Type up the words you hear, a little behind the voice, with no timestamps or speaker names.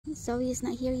Zoe is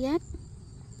not here yet.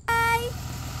 Hi!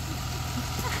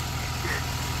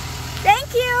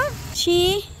 Thank you!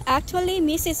 She actually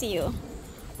misses you.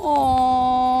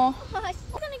 Oh, I'm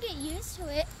gonna get used to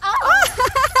it. Oh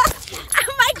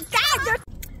my god!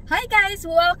 hi guys!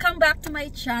 Welcome back to my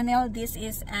channel. This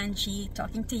is Angie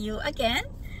talking to you again.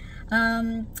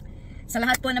 Sa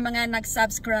lahat po ng mga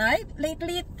nag-subscribe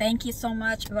lately, thank you so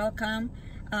much. Welcome.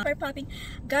 For popping.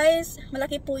 Guys,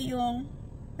 malaki po yung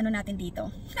ano natin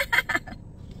dito.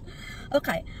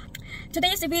 Okay.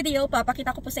 Today's video,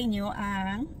 papakita ko po sa inyo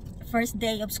ang first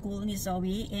day of school ni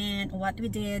Zoe and what we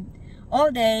did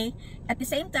all day. At the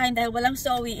same time, dahil walang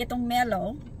Zoe, itong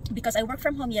Mellow, because I worked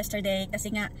from home yesterday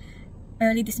kasi nga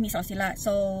early dismissal sila.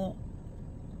 So,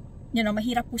 you know,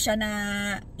 mahirap po siya na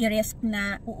i-risk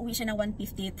na uuwi siya ng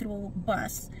 1:50 through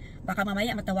bus. Baka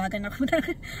mamaya matawagan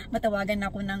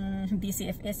ako ng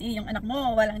DCFSE, yung anak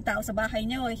mo walang tao sa bahay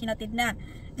niyo, hinatid na.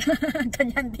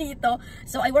 Ganyan dito.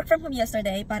 So I worked from home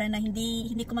yesterday para na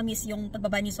hindi ko ma-miss yung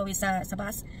pagbaba ni Zoe sa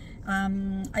bus.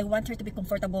 I want her to be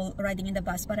comfortable riding in the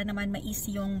bus para naman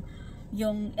ma-easy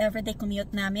yung everyday commute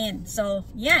namin. So,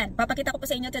 yan. Papakita ko po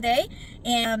sa inyo today.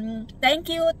 And thank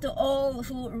you to all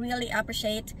who really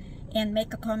appreciate and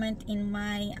make a comment in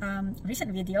my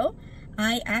recent video.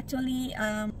 I actually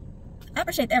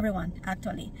appreciate everyone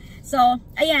actually. So,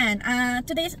 ayan,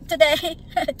 today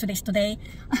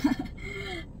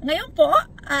ngayon po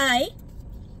ay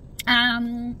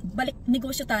balik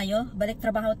negosyo tayo, balik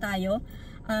trabaho tayo.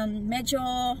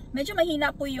 Medyo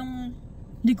mahina po yung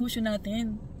negosyo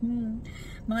natin.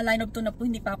 Mga line of 2 na po,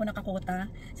 hindi pa ako nakakota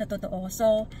sa totoo.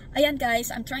 So, ayan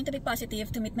guys, I'm trying to be positive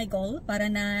to meet my goal para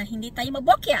na hindi tayo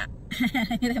mabokya.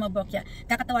 Hindi tayo mabokya.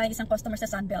 Kakatawa yung isang customer sa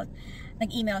Sunbelt.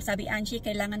 Nag-email, sabi, Angie,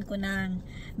 kailangan ko ng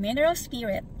mineral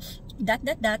spirit. ...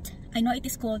 I know it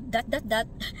is called ...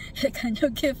 Can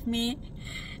you give me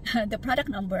the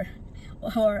product number?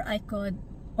 Or I could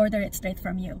order it straight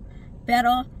from you.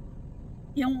 Pero,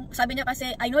 yung sabi niya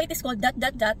kasi, I know it is called ...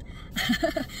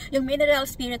 Yung mineral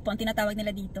spirit po, ang tinatawag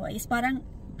nila dito is parang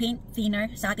paint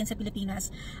thinner sa atin sa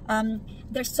Pilipinas.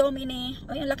 There's so many,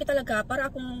 ay, ang laki talaga,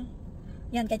 para akong,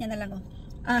 yan, ganyan na lang, oh.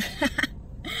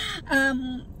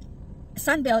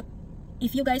 Sunbelt,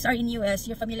 if you guys are in US,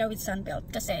 you're familiar with Sunbelt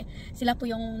kasi sila po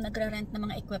yung nagre-rent ng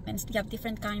mga equipments. They have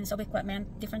different kinds of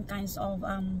equipment, different kinds of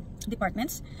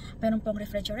departments. Mayroon pong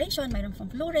refrigeration, mayroon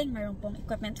pong flooring, mayroon pong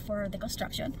equipment for the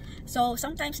construction. So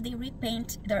sometimes they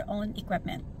repaint their own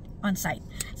equipment on site.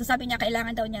 So sabi niya,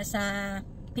 kailangan daw niya sa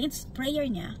paint sprayer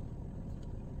niya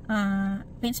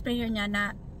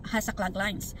na has a clog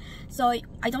lines. So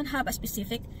I don't have a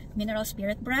specific mineral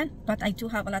spirit brand, but I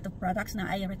do have a lot of products na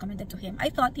I recommended to him.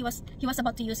 I thought he was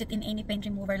about to use it in any paint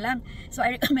remover lang. So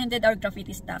I recommended our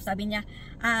graffiti stuff. Sabi niya,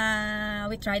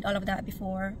 we tried all of that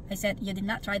before. I said, you did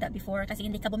not try that before kasi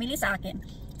hindi ka bumili sa akin.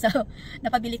 So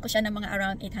napabili ko siya ng mga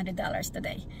around $800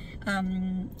 today.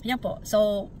 Yan po.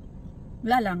 So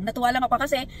wala lang. Natuwa lang ako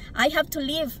kasi I have to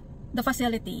leave the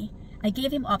facility. I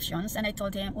gave him options and I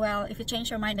told him, well, if you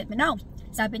change your mind, let me know.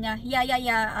 Sabi niya,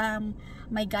 yeah,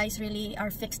 my guys really are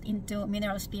fixed into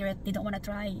mineral spirit. They don't want to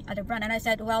try other brand. And I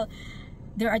said, well,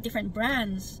 there are different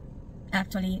brands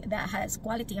actually that has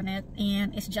quality on it,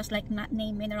 and it's just like not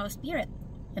name mineral spirit,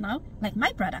 you know, like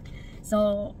my product.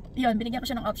 So, yun, binigyan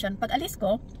ko siya ng option. Pag alis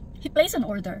ko, he placed an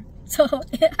order. So,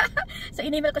 so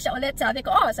in-email ko siya ulit. Sabi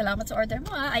ko, oh, salamat sa order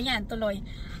mo ha. Ayan, tuloy.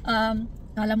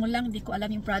 Alam mo lang, hindi ko alam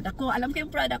yung product ko. Alam ko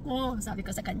yung product ko, sabi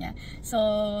ko sa kanya. So,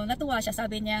 natuwa siya.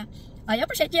 Sabi niya, I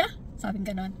appreciate you. Sabi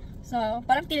ganon. So,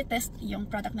 parang tinitest yung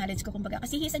product knowledge ko, kumbaga.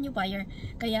 Kasi he's a new buyer.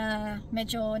 Kaya,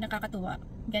 medyo nakakatuwa.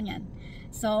 Ganyan.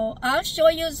 So, I'll show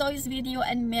you Zoe's video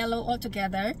and Mellow all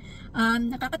together.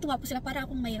 Nakakatuwa po sila. Para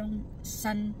akong mayroong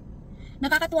sun.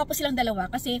 Nakakatuwa po silang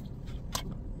dalawa. Kasi,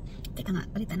 teka nga,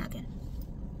 palitan natin.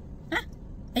 Ha?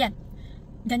 Ayan.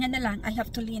 Ganyan na lang, I have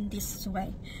to lean this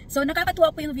way. So nakakatuwa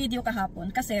po yung video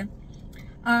kahapon kasi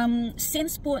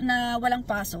since po na walang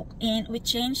pasok and we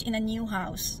changed in a new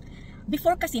house.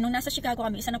 Before kasi nung nasa Chicago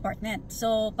kami, isang apartment.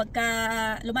 So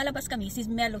pagka lumalabas kami, si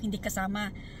Mellow hindi kasama.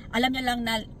 Alam niya lang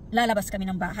na lalabas kami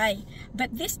ng bahay.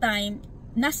 But this time,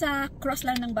 nasa cross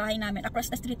lang ng bahay namin, across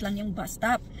the street lang yung bus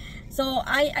stop. So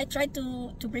I tried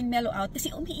to bring Mellow out kasi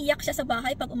umiiyak siya sa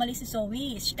bahay pag umalis si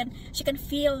Zoe. She can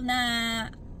feel na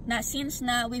since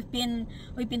na we've been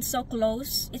so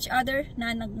close each other na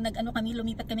nag-ano kami,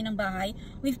 lumipat kami ng bahay,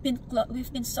 we've been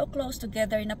so close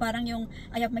together na parang yung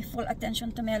I have my full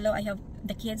attention to Mellow.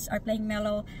 The kids are playing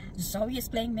Mellow, Zoe is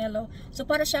playing Mellow. So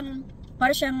para siyang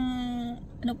para siyang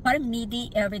ano, parang needy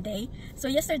everyday. So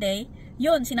yesterday,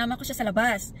 yun, sinama ko siya sa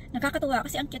labas. Nakakatuwa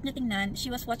kasi ang cute niya tingnan.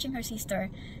 She was watching her sister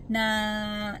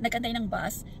na nag-antay ng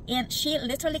bus, and she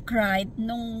literally cried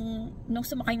nung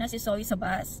sumakay na si Zoe sa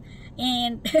bus.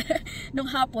 And nung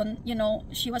hapon, you know,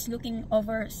 she was looking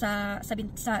over sa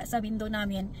window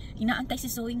namin. Inaantay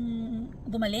si Zoe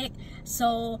bumalik.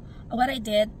 So what I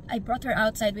did, I brought her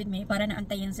outside with me para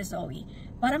naantayin si Zoe.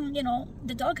 Parang, you know,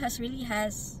 the dog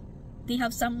they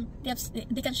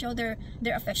can show their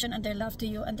affection and their love to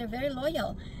you, and they're very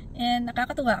loyal. And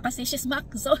nakakatuwa kasi she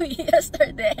smacked Zoe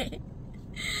yesterday.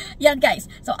 Yan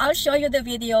guys, so I'll show you the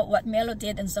video what Mellow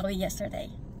did and Zoe yesterday.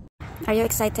 Are you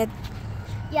excited?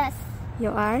 Yes. You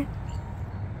are?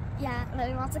 Yeah, but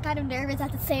I'm also kind of nervous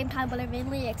at the same time, but I'm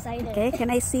mainly excited. Okay,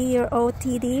 can I see your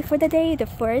OTD for the day, the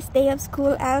first day of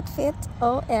school outfit?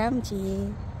 OMG.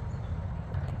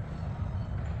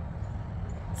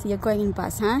 So you're going in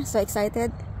bus, huh? So excited?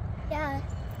 Yeah.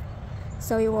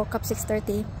 So we woke up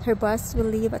 6:30. Her bus will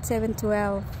leave at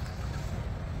 7:12.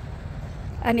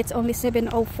 And it's only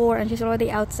 7:04 and she's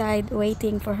already outside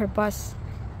waiting for her bus.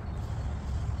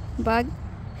 Bag.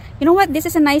 You know what? This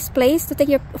is a nice place to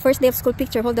take your first day of school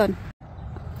picture. Hold on.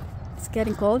 It's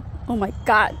getting cold. Oh my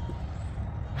god.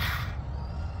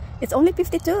 It's only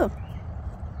 52.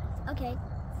 Okay.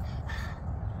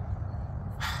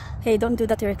 Hey, don't do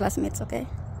that to your classmates, okay?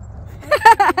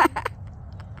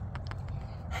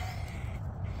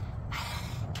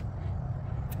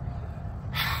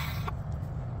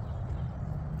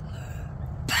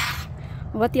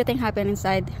 What do you think happened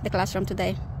inside the classroom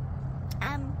today?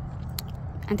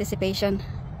 Anticipation.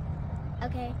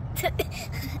 Okay.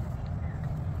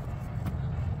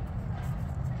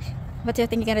 What do you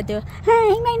think you're gonna do? Hi,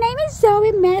 my name is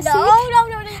Zoe Messi. No.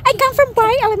 I come from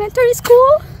Bai Elementary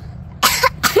School.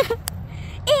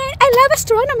 And I love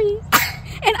astronomy.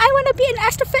 And I want to be an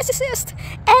astrophysicist.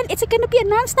 And it's gonna be a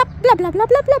non-stop blah blah blah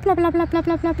blah blah blah blah blah blah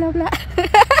blah blah blah blah.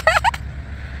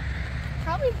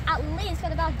 Probably at least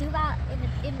gonna about do that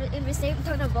in the same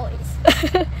tone of voice.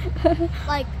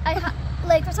 Like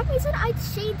for some reason I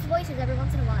change voices every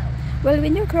once in a while. Well,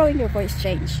 when you're growing, your voice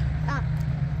change. Yeah.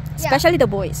 Especially the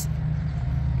boys.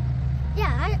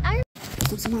 Yeah, I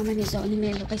Kung sumama ni Zoe ni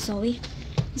Mellow kay Zoe.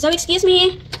 Zoe, excuse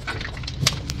me.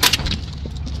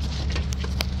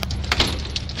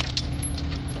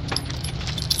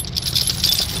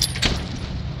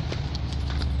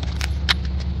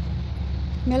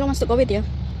 Mellow wants to go with you.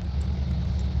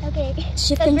 Okay.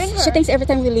 She thinks every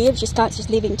time we leave, she's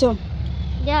leaving too.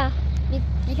 Yeah,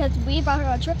 because we brought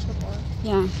her on trips before.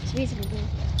 Yeah. It's reasonable.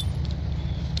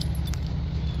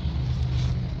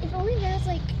 If only there's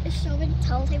like a show and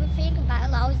tell type of thing that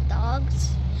allows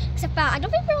dogs. Except that I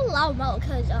don't think they'll allow Mellow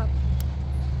because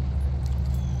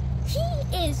he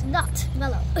is not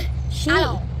Mellow. She at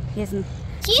all. isn't.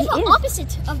 She is the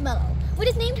opposite of Mellow. We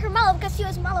just named her Mellow because she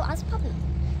was mellow as a puppy.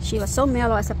 She was so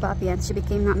mellow as a puppy and she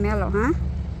became not mellow, huh?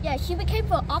 Yeah, she became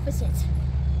the opposite.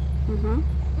 Mm-hmm.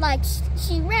 Like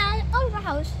she ran out of the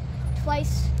house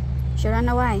twice. She ran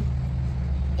away.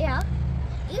 Yeah.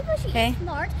 Even though she is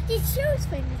smart, she chews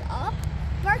things up,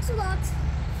 barks a lot,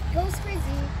 goes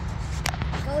crazy,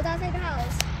 goes outside the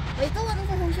house. We still don't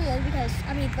know who she is because,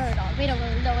 I mean, bird dog. We don't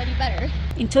really know any better.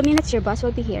 In 2 minutes, your bus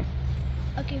will be here.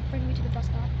 Okay, bring me to the bus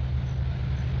stop.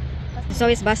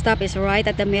 Zoe's bus stop is right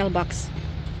at the mailbox.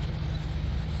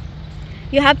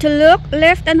 You have to look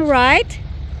left and right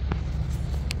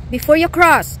before you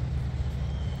cross.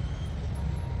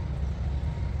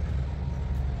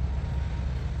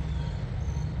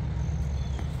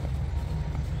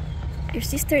 Your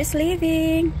sister is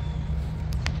leaving.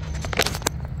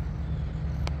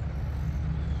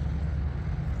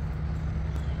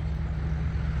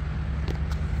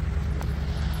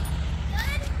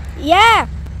 Yeah.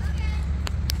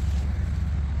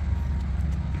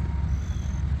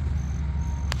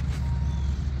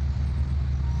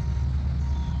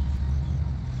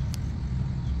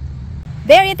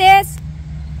 There it is.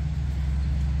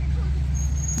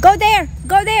 Go there.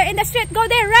 Go there in the street. Go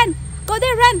there. Run. Go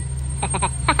there. Run.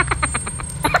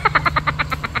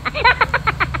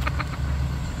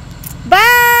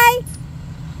 Bye.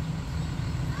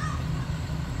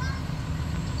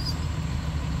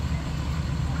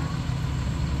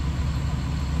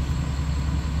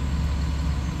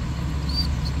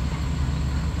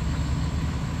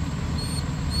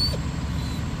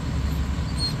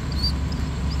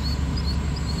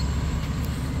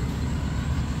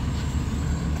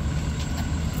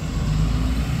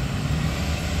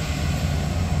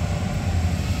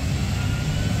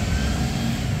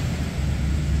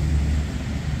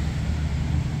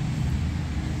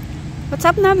 What's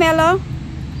up now, Mellow?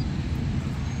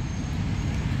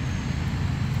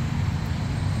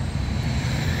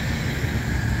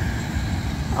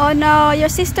 Oh no, your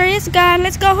sister is gone.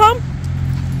 Let's go home.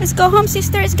 Let's go home.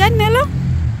 Sister is gone, Mellow.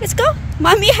 Let's go.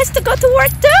 Mommy has to go to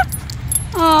work too.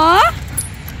 Aww.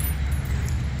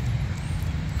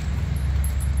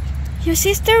 Your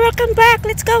sister will come back.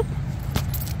 Let's go.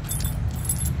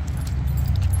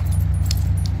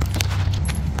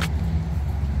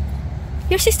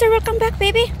 Your sister will come back,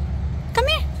 baby. Come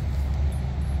here.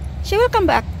 She will come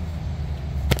back.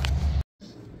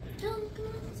 Come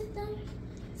on, sit down.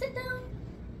 Sit down.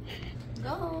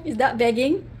 Go. Is that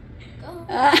begging? Go.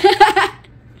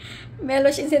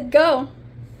 Mellow, she said go.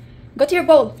 Go to your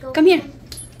bowl. Go. Come here.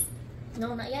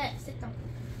 No, not yet. Sit down.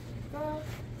 Go.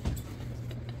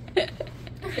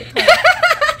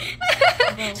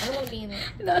 I won't be in it.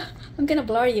 No, I'm gonna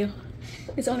blur you.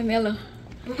 It's only Mellow.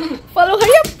 Follow,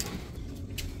 hurry up.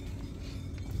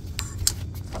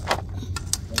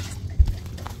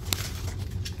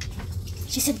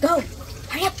 She said go.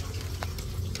 Hurry up.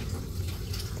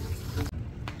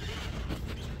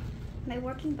 My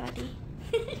working body.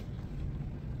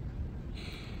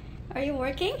 Are you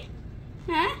working?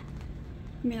 Huh?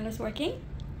 Mellow's working.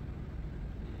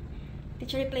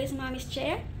 Did you replace Mommy's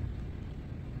chair?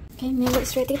 Okay, Mellow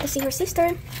is ready to see her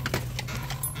sister.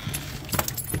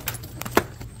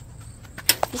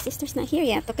 Your sister's not here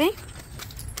yet, okay?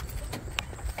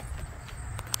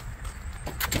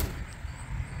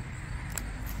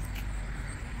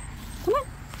 Come on.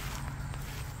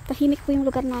 Tahimik po yung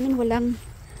lugar namin.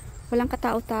 Walang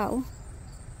katao-tao.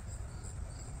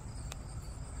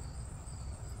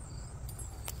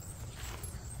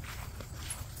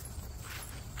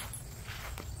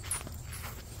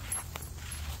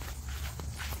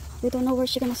 We don't know where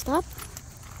she's gonna stop.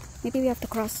 Maybe we have to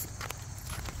cross.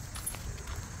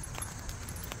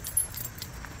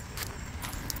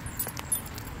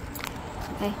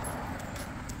 Okay.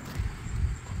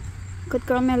 Good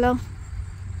girl, Mellow.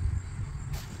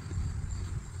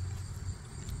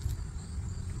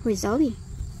 Where's Zoe?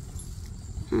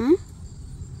 Huh?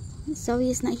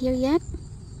 Zoe is not here yet?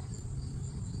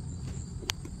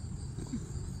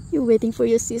 You're waiting for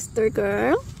your sister,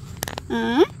 girl?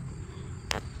 Huh?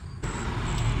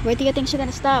 Where do you think she's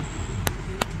gonna stop?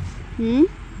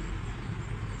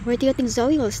 Where do you think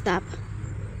Zoe will stop?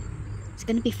 It's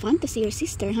gonna be fun to see your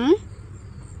sister, huh?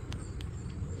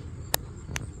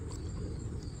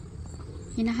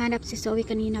 Hinahanap si Zoe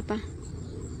kanina pa.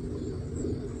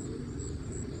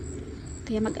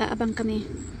 Kaya mag-aabang kami.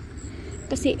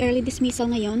 Kasi early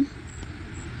dismissal ngayon.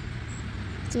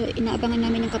 So, inaabangan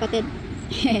namin yung kapatid.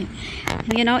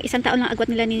 You know, 1 taon lang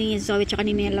agwat nila ni Zoe tsaka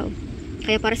ni Mellow.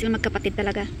 Kaya para silang magkapatid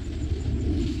talaga.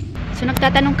 So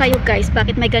nagtatanong kayo guys,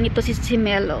 bakit may ganito si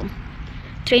Mellow?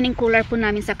 Training cooler po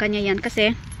namin sa kanya yan.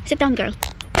 Kasi, sit down girl.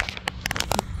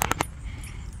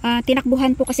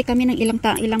 Tinakbuhan po kasi kami ng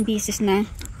ilang bisis na.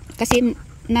 Kasi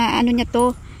na ano niya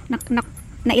to,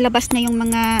 nailabas na yung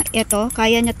mga eto,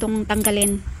 kaya niya tong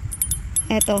tanggalin.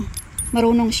 Eto,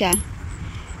 marunong siya.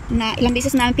 Na ilang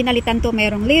bisis namin pinalitan to,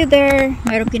 mayroong leather,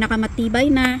 mayroong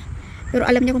pinakamatibay na. Pero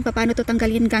alam niya kung paano to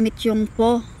tanggalin gamit yung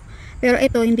po. Pero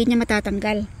ito, hindi niya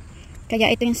matatanggal.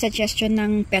 Kaya ito yung suggestion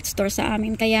ng pet store sa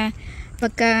amin. Kaya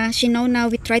pagka she know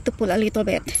now, we try to pull a little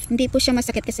bit. Hindi po siya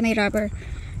masakit kasi may rubber.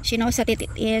 She knows that it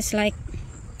is like,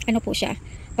 ano po siya,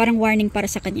 parang warning para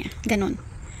sa kanya. Ganon.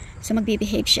 So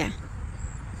magbe-behave siya.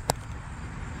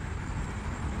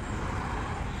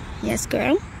 Yes,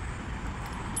 girl.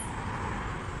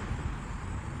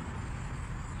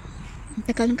 Ang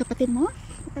tagal ng kapatid mo?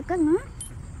 Tagal, ha?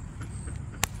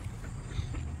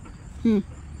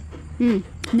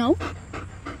 No?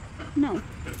 No.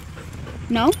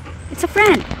 No? It's a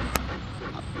friend.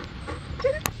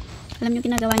 Alam niyo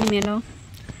ginagawa ni Mellow?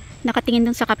 Nakatingin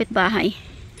dun sa kapitbahay.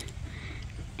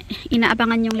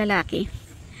 Inaabangan yung lalaki.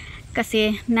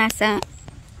 Kasi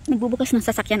nagbubukas ng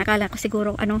sasakyan. Akala ko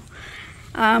siguro,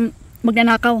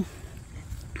 magnanakaw.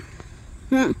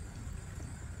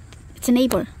 It's a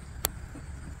neighbor.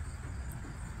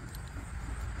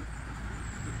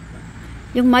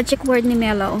 Yung magic word ni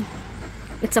Mellow,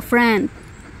 it's a friend.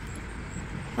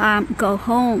 Go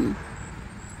home.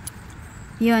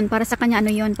 Yun, para sa kanya,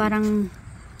 ano yun, parang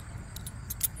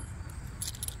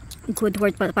good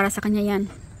word para sa kanya yan.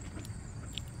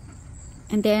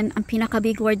 And then, ang pinaka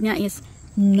big word niya is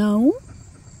no.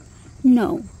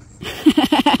 No.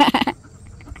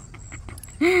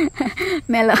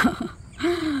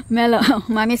 Mellow,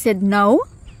 mommy said no.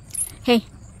 Hey,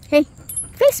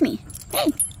 face me.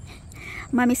 Hey.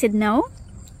 Mommy said no.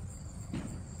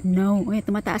 No. Uy,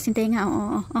 tumataas yung tenga.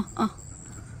 Oh.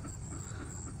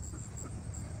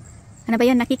 Ano ba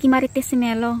yan? Nakikimarites si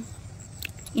Mellow.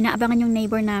 Inaabangan yung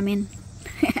neighbor namin.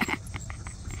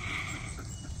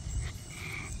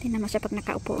 Tingnan mo siya pag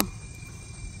nakaupo.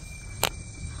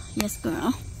 Yes,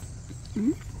 girl.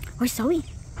 Where's Zoe?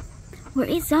 Where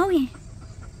is Zoe?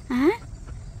 Huh?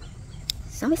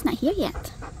 Zoe's not here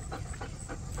yet.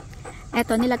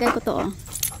 Eto, nilagay ko to. Oh.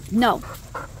 No.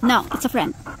 No, it's a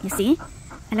friend. You see?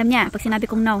 Alam niya, pag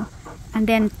sinabi kong no. And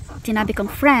then, sinabi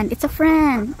kong friend. It's a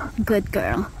friend. Good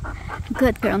girl.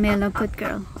 Good girl, Mellow. Good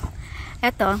girl.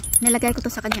 Eto, nilagay ko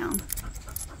to sa kanya. Oh.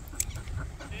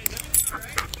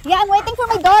 Yeah, I'm waiting for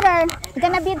my daughter. It's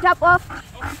gonna be drop off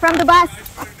from the bus.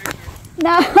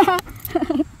 No.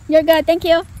 You're good. Thank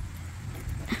you.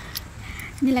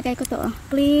 Nilagay ko to. Oh.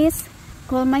 Please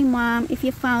call my mom if you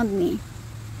found me.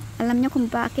 Alam niyo kung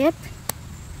bakit?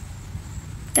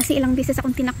 Kasi ilang beses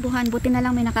akong tinakbuhan. Buti na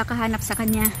lang may nakakahanap sa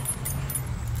kanya.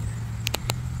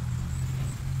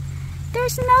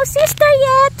 There's no sister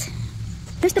yet.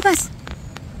 There's the bus.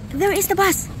 There is the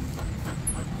bus.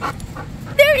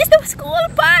 There is the school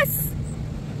bus.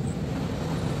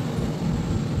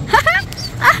 Haha.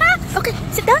 Aha. Okay,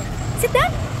 sit down. Sit down.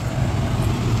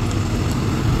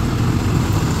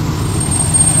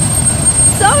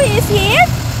 Zoe is here.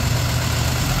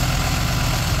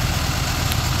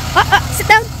 Sit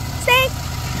down. Say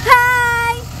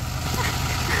hi.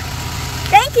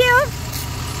 Thank you.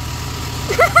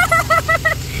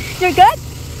 You're good?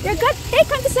 You're good? Hey,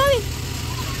 come to Zoe.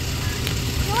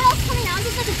 You know what else coming out?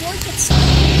 It's like a board kit.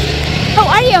 How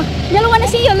are you? Mellow wanna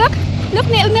see you. Look. Look,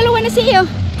 Mellow wanna see you.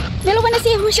 Mellow wanna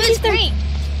see you. Where's your sister? Great.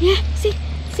 Yeah, see.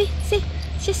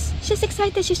 She's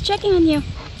excited. She's checking on you.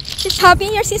 She's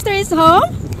happy your sister is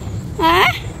home. Huh?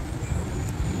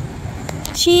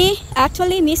 She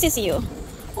actually misses you.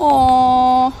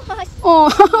 Oh. Oh.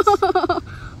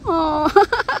 Oh.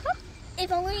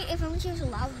 If only she was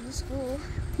allowed in school.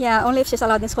 Yeah, only if she's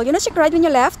allowed in school. You know she cried when you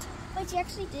left? Wait, she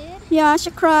actually did? Yeah, she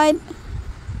cried.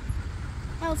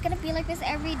 Oh, it's gonna be like this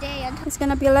every day until... It's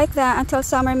gonna be like that until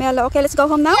summer, Mellow. Okay, let's go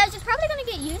home now? Yeah, she's probably gonna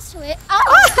get used to it. Oh,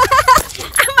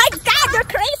 Oh my God, you're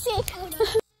crazy! oh no.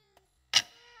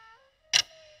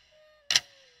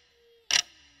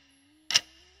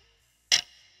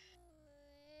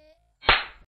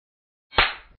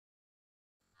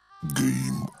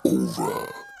 Game over.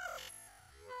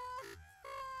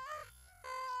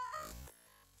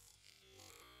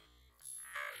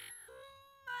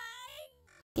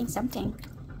 Something.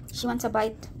 She wants to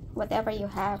bite whatever you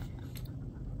have.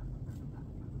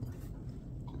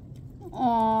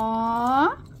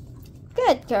 Aww.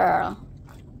 Good girl.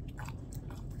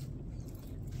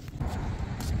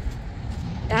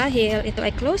 Dahil ito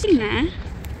ay closing na,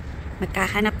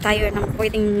 magkahanap tayo ng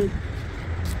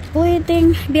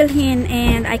pwedeng bilhin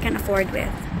and I can afford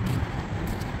with.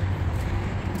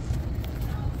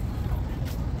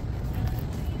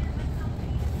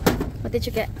 What did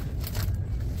you get?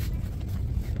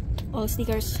 All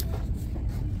stickers.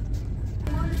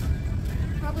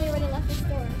 Probably already left the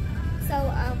store. So,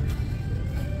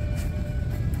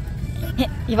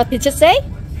 What did you say?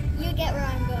 you get where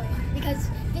I'm going. Because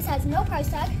this has no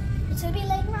price tag. It should be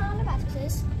laying around on the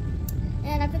mattresses.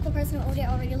 And I picked the person who owned it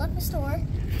already left the store.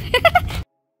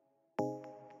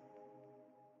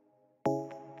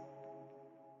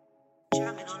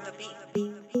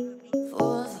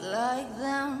 Fools like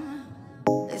them,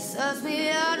 they suss me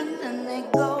out and then they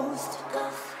ghost.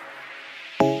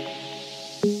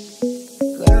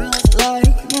 Girls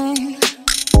like me,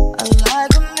 I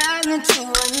like a magnet to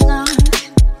a knot.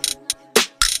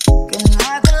 Can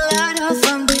like a lighter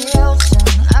from the ocean.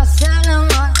 I send them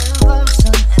my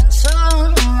devotion and show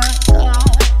them my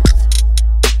thoughts.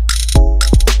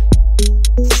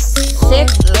 Sick.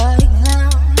 Fools like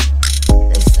them,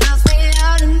 they suss me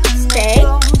out and then they Stay.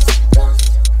 ghost.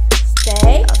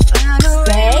 Stay.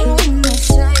 Stay.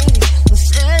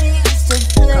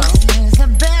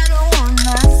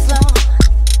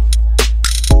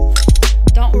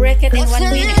 Don't wreck it in 1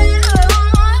 minute.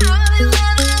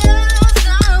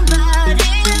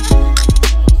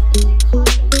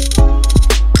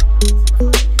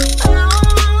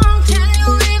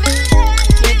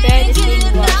 Your bed is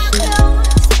being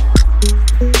washed.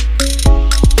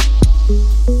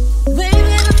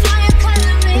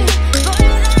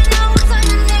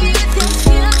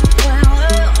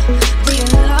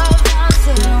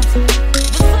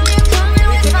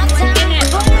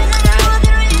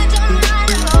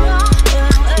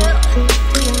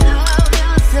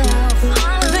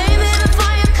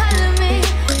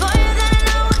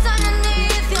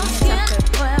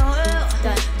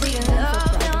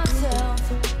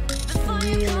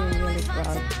 Really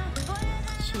proud.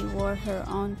 She wore her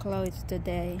own clothes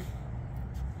today.